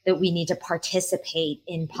 that we need to participate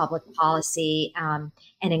in public policy and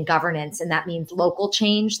in governance. And that means local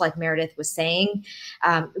change, like Meredith was saying.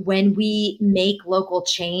 When we make local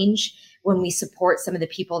change, when we support some of the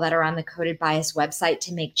people that are on the Coded Bias website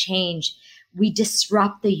to make change, we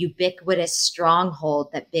disrupt the ubiquitous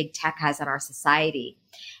stronghold that big tech has on our society.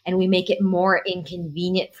 And we make it more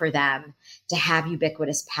inconvenient for them to have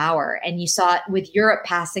ubiquitous power. And you saw it with Europe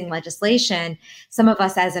passing legislation. Some of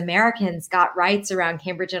us as Americans got rights around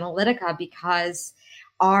Cambridge Analytica because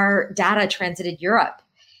our data transited Europe.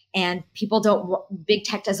 And big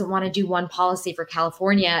tech doesn't want to do one policy for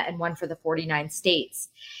California and one for the 49 states.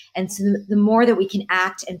 And so the more that we can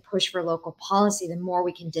act and push for local policy, the more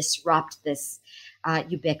we can disrupt this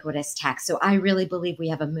ubiquitous tech. So I really believe we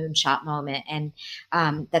have a moonshot moment, and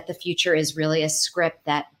that the future is really a script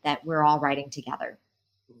that we're all writing together.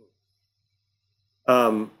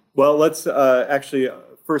 Well, let's actually,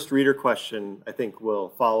 first reader question, I think will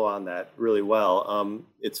follow on that really well.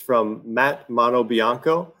 It's from Matt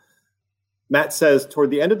Monobianco. Matt says, toward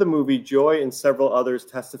the end of the movie, Joy and several others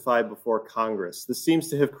testified before Congress. This seems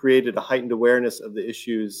to have created a heightened awareness of the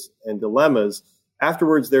issues and dilemmas.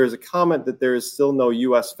 Afterwards, there is a comment that there is still no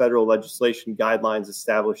U.S. federal legislation guidelines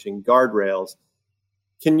establishing guardrails.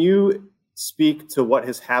 Can you speak to what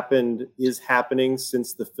is happening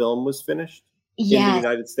since the film was finished in the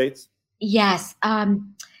United States? Yes.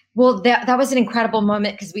 Well, that was an incredible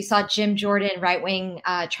moment because we saw Jim Jordan, right-wing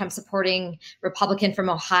Trump-supporting Republican from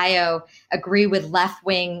Ohio, agree with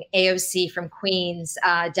left-wing AOC from Queens,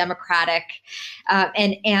 Democratic,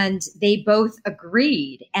 and they both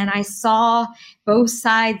agreed. And I saw both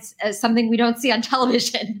sides as something we don't see on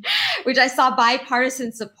television, which I saw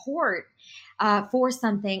bipartisan support for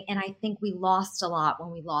something. And I think we lost a lot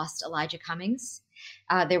when we lost Elijah Cummings.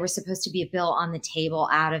 There was supposed to be a bill on the table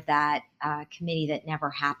out of that committee that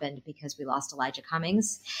never happened because we lost Elijah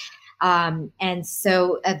Cummings. And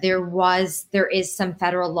so there is some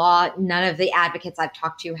federal law. None of the advocates I've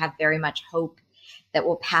talked to have very much hope that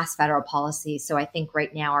we'll pass federal policy. So I think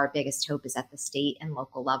right now our biggest hope is at the state and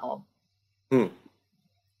local level.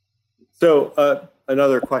 So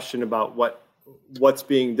another question about what's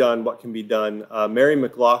being done, what can be done. Mary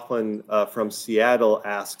McLaughlin from Seattle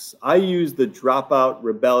asks, I use the dropout,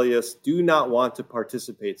 rebellious, do not want to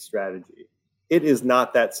participate strategy. It is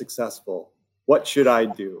not that successful. What should I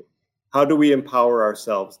do? How do we empower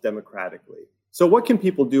ourselves democratically? So what can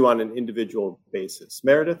people do on an individual basis?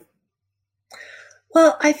 Meredith?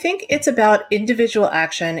 Well, I think it's about individual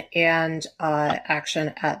action and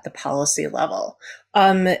action at the policy level.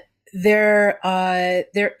 There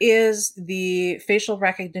is the Facial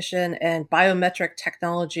Recognition and Biometric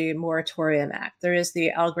Technology Moratorium Act. There is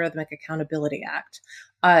the Algorithmic Accountability Act.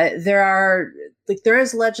 There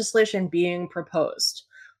is legislation being proposed.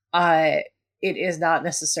 It is not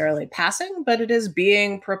necessarily passing, but it is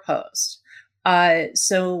being proposed.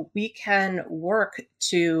 So we can work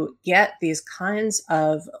to get these kinds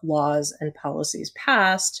of laws and policies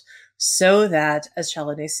passed so that, as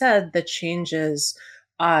Shalini said, the changes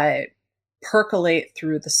percolate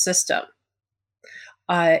through the system.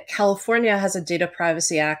 California has a Data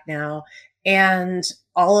Privacy Act now, and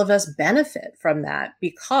all of us benefit from that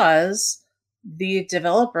because the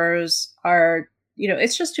developers are,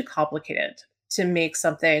 it's just too complicated to make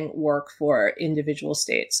something work for individual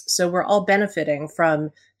states. So we're all benefiting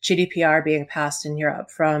from GDPR being passed in Europe,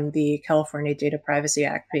 from the California Data Privacy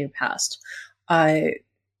Act being passed.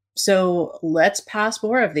 So let's pass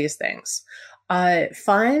more of these things.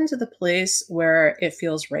 Find the place where it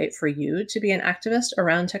feels right for you to be an activist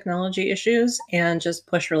around technology issues and just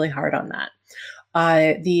push really hard on that.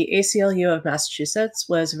 The ACLU of Massachusetts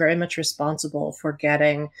was very much responsible for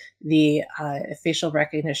getting the facial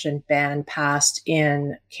recognition ban passed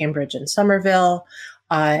in Cambridge and Somerville.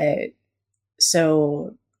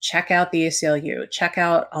 So check out the ACLU, check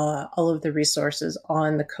out all of the resources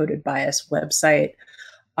on the Coded Bias website,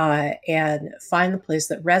 and find the place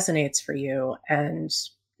that resonates for you and,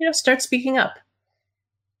 start speaking up.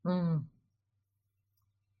 Mm.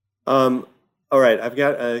 All right, I've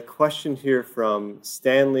got a question here from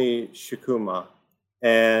Stanley Shikuma,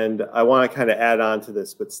 and I want to kind of add on to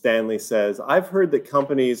this, but Stanley says, I've heard that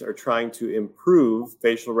companies are trying to improve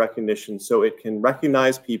facial recognition so it can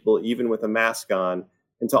recognize people even with a mask on,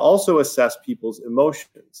 and to also assess people's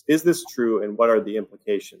emotions. Is this true, and what are the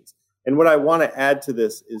implications? And what I want to add to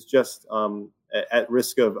this is just at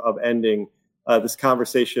risk of ending this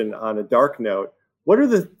conversation on a dark note, what are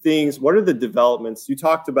the developments? You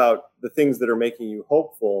talked about the things that are making you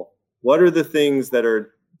hopeful. What are the things that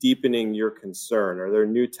are deepening your concern? Are there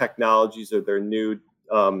new technologies? Are there new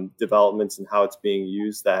developments in how it's being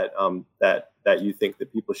used that you think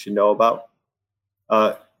that people should know about?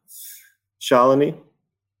 Shalini?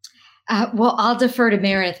 Well, I'll defer to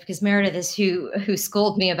Meredith because Meredith is who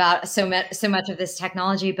schooled me about so much of this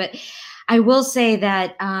technology. But I will say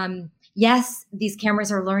that yes, these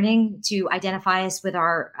cameras are learning to identify us with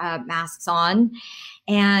our masks on,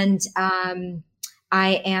 and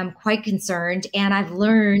I am quite concerned. And I've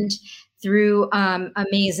learned through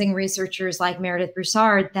amazing researchers like Meredith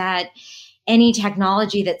Broussard that any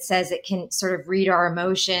technology that says it can sort of read our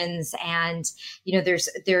emotions, and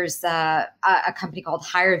there's a company called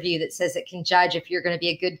HireVue that says it can judge if you're going to be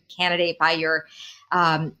a good candidate by your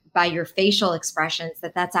facial expressions,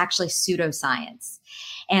 that's actually pseudoscience.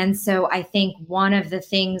 And so I think one of the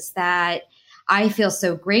things that I feel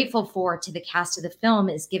so grateful for to the cast of the film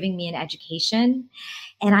is giving me an education,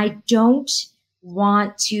 and I don't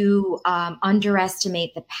want to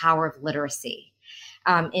underestimate the power of literacy.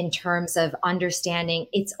 In terms of understanding,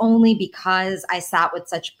 it's only because I sat with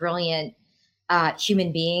such brilliant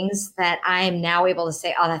human beings that I am now able to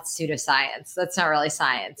say, oh, that's pseudoscience. That's not really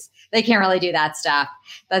science. They can't really do that stuff.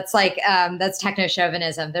 That's that's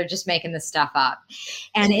techno-chauvinism. They're just making this stuff up.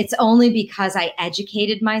 And it's only because I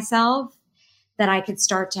educated myself that I could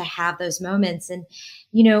start to have those moments. And,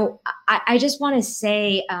 I just want to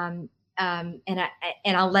say, and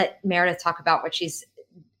I'll let Meredith talk about what she's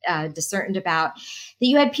discerned about, that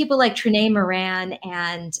you had people like Trinae Moran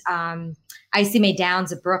and Icy Mae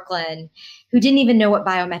Downs of Brooklyn who didn't even know what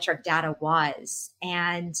biometric data was.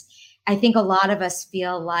 And I think a lot of us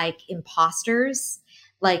feel like imposters,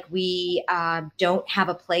 like we don't have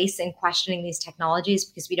a place in questioning these technologies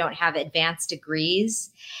because we don't have advanced degrees.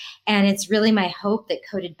 And it's really my hope that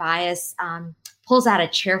Coded Bias pulls out a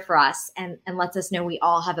chair for us and lets us know we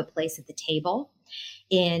all have a place at the table.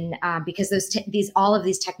 Because all of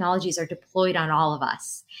these technologies are deployed on all of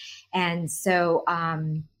us. And so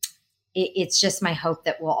it's just my hope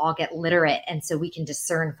that we'll all get literate, and so we can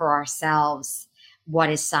discern for ourselves what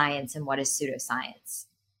is science and what is pseudoscience.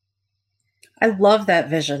 I love that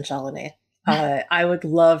vision, Shalini. I would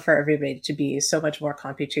love for everybody to be so much more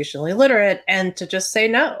computationally literate and to just say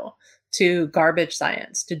no to garbage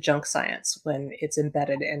science, to junk science when it's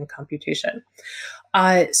embedded in computation.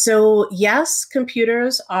 So yes,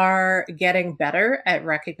 computers are getting better at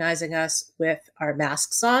recognizing us with our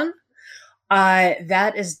masks on.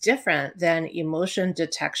 That is different than emotion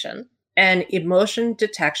detection. And emotion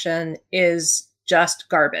detection is just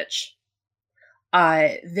garbage.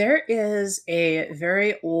 There is a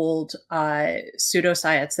very old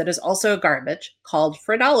pseudoscience that is also garbage called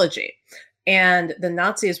phrenology. And the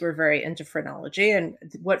Nazis were very into phrenology. And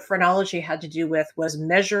what phrenology had to do with was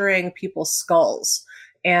measuring people's skulls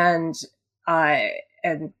and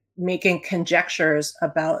making conjectures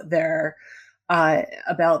about their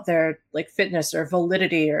like fitness or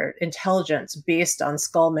validity or intelligence based on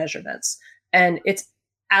skull measurements. And it's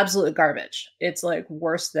absolute garbage. It's like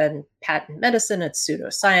worse than patent medicine. It's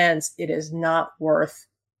pseudoscience. It is not worth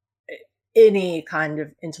any kind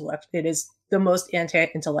of intellect. It is the most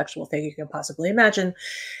anti-intellectual thing you can possibly imagine.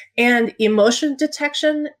 And emotion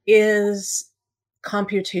detection is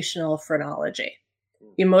computational phrenology.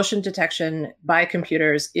 Emotion detection by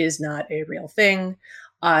computers is not a real thing.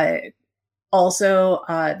 Also,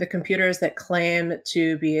 the computers that claim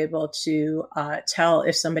to be able to tell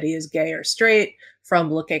if somebody is gay or straight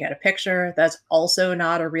from looking at a picture, that's also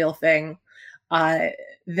not a real thing.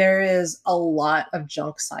 There is a lot of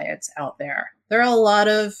junk science out there. There are a lot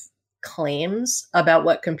of claims about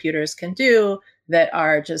what computers can do that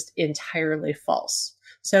are just entirely false.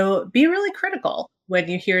 So be really critical when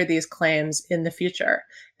you hear these claims in the future,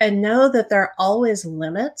 and know that there are always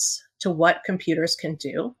limits to what computers can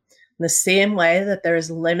do, in the same way that there's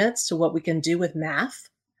limits to what we can do with math.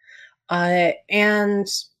 And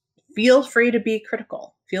feel free to be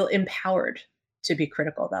critical, feel empowered to be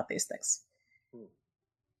critical about these things.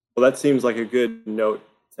 Well, that seems like a good note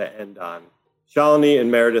to end on. Shalini and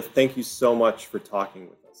Meredith, thank you so much for talking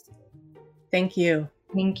with us today. Thank you.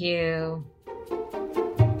 Thank you.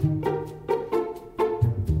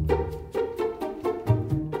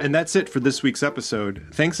 And that's it for this week's episode.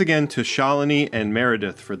 Thanks again to Shalini and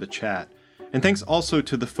Meredith for the chat. And thanks also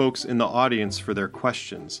to the folks in the audience for their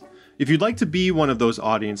questions. If you'd like to be one of those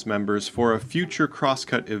audience members for a future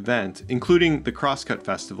Crosscut event, including the Crosscut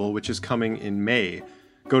Festival, which is coming in May,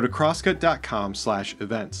 go to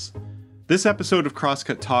crosscut.com/events. This episode of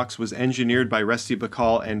Crosscut Talks was engineered by Rusty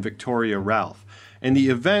Bacall and Victoria Ralph, and the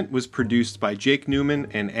event was produced by Jake Newman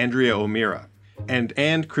and Andrea O'Meara. And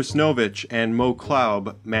Ann Krisnovich and Mo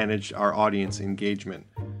Klaub managed our audience engagement.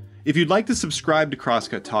 If you'd like to subscribe to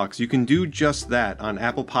Crosscut Talks, you can do just that on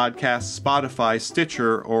Apple Podcasts, Spotify,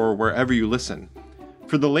 Stitcher, or wherever you listen.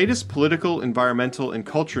 For the latest political, environmental, and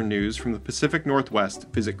culture news from the Pacific Northwest,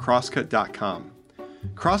 visit crosscut.com.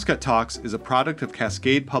 Crosscut Talks is a product of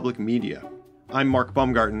Cascade Public Media. I'm Mark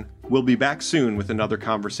Baumgarten. We'll be back soon with another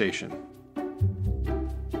conversation.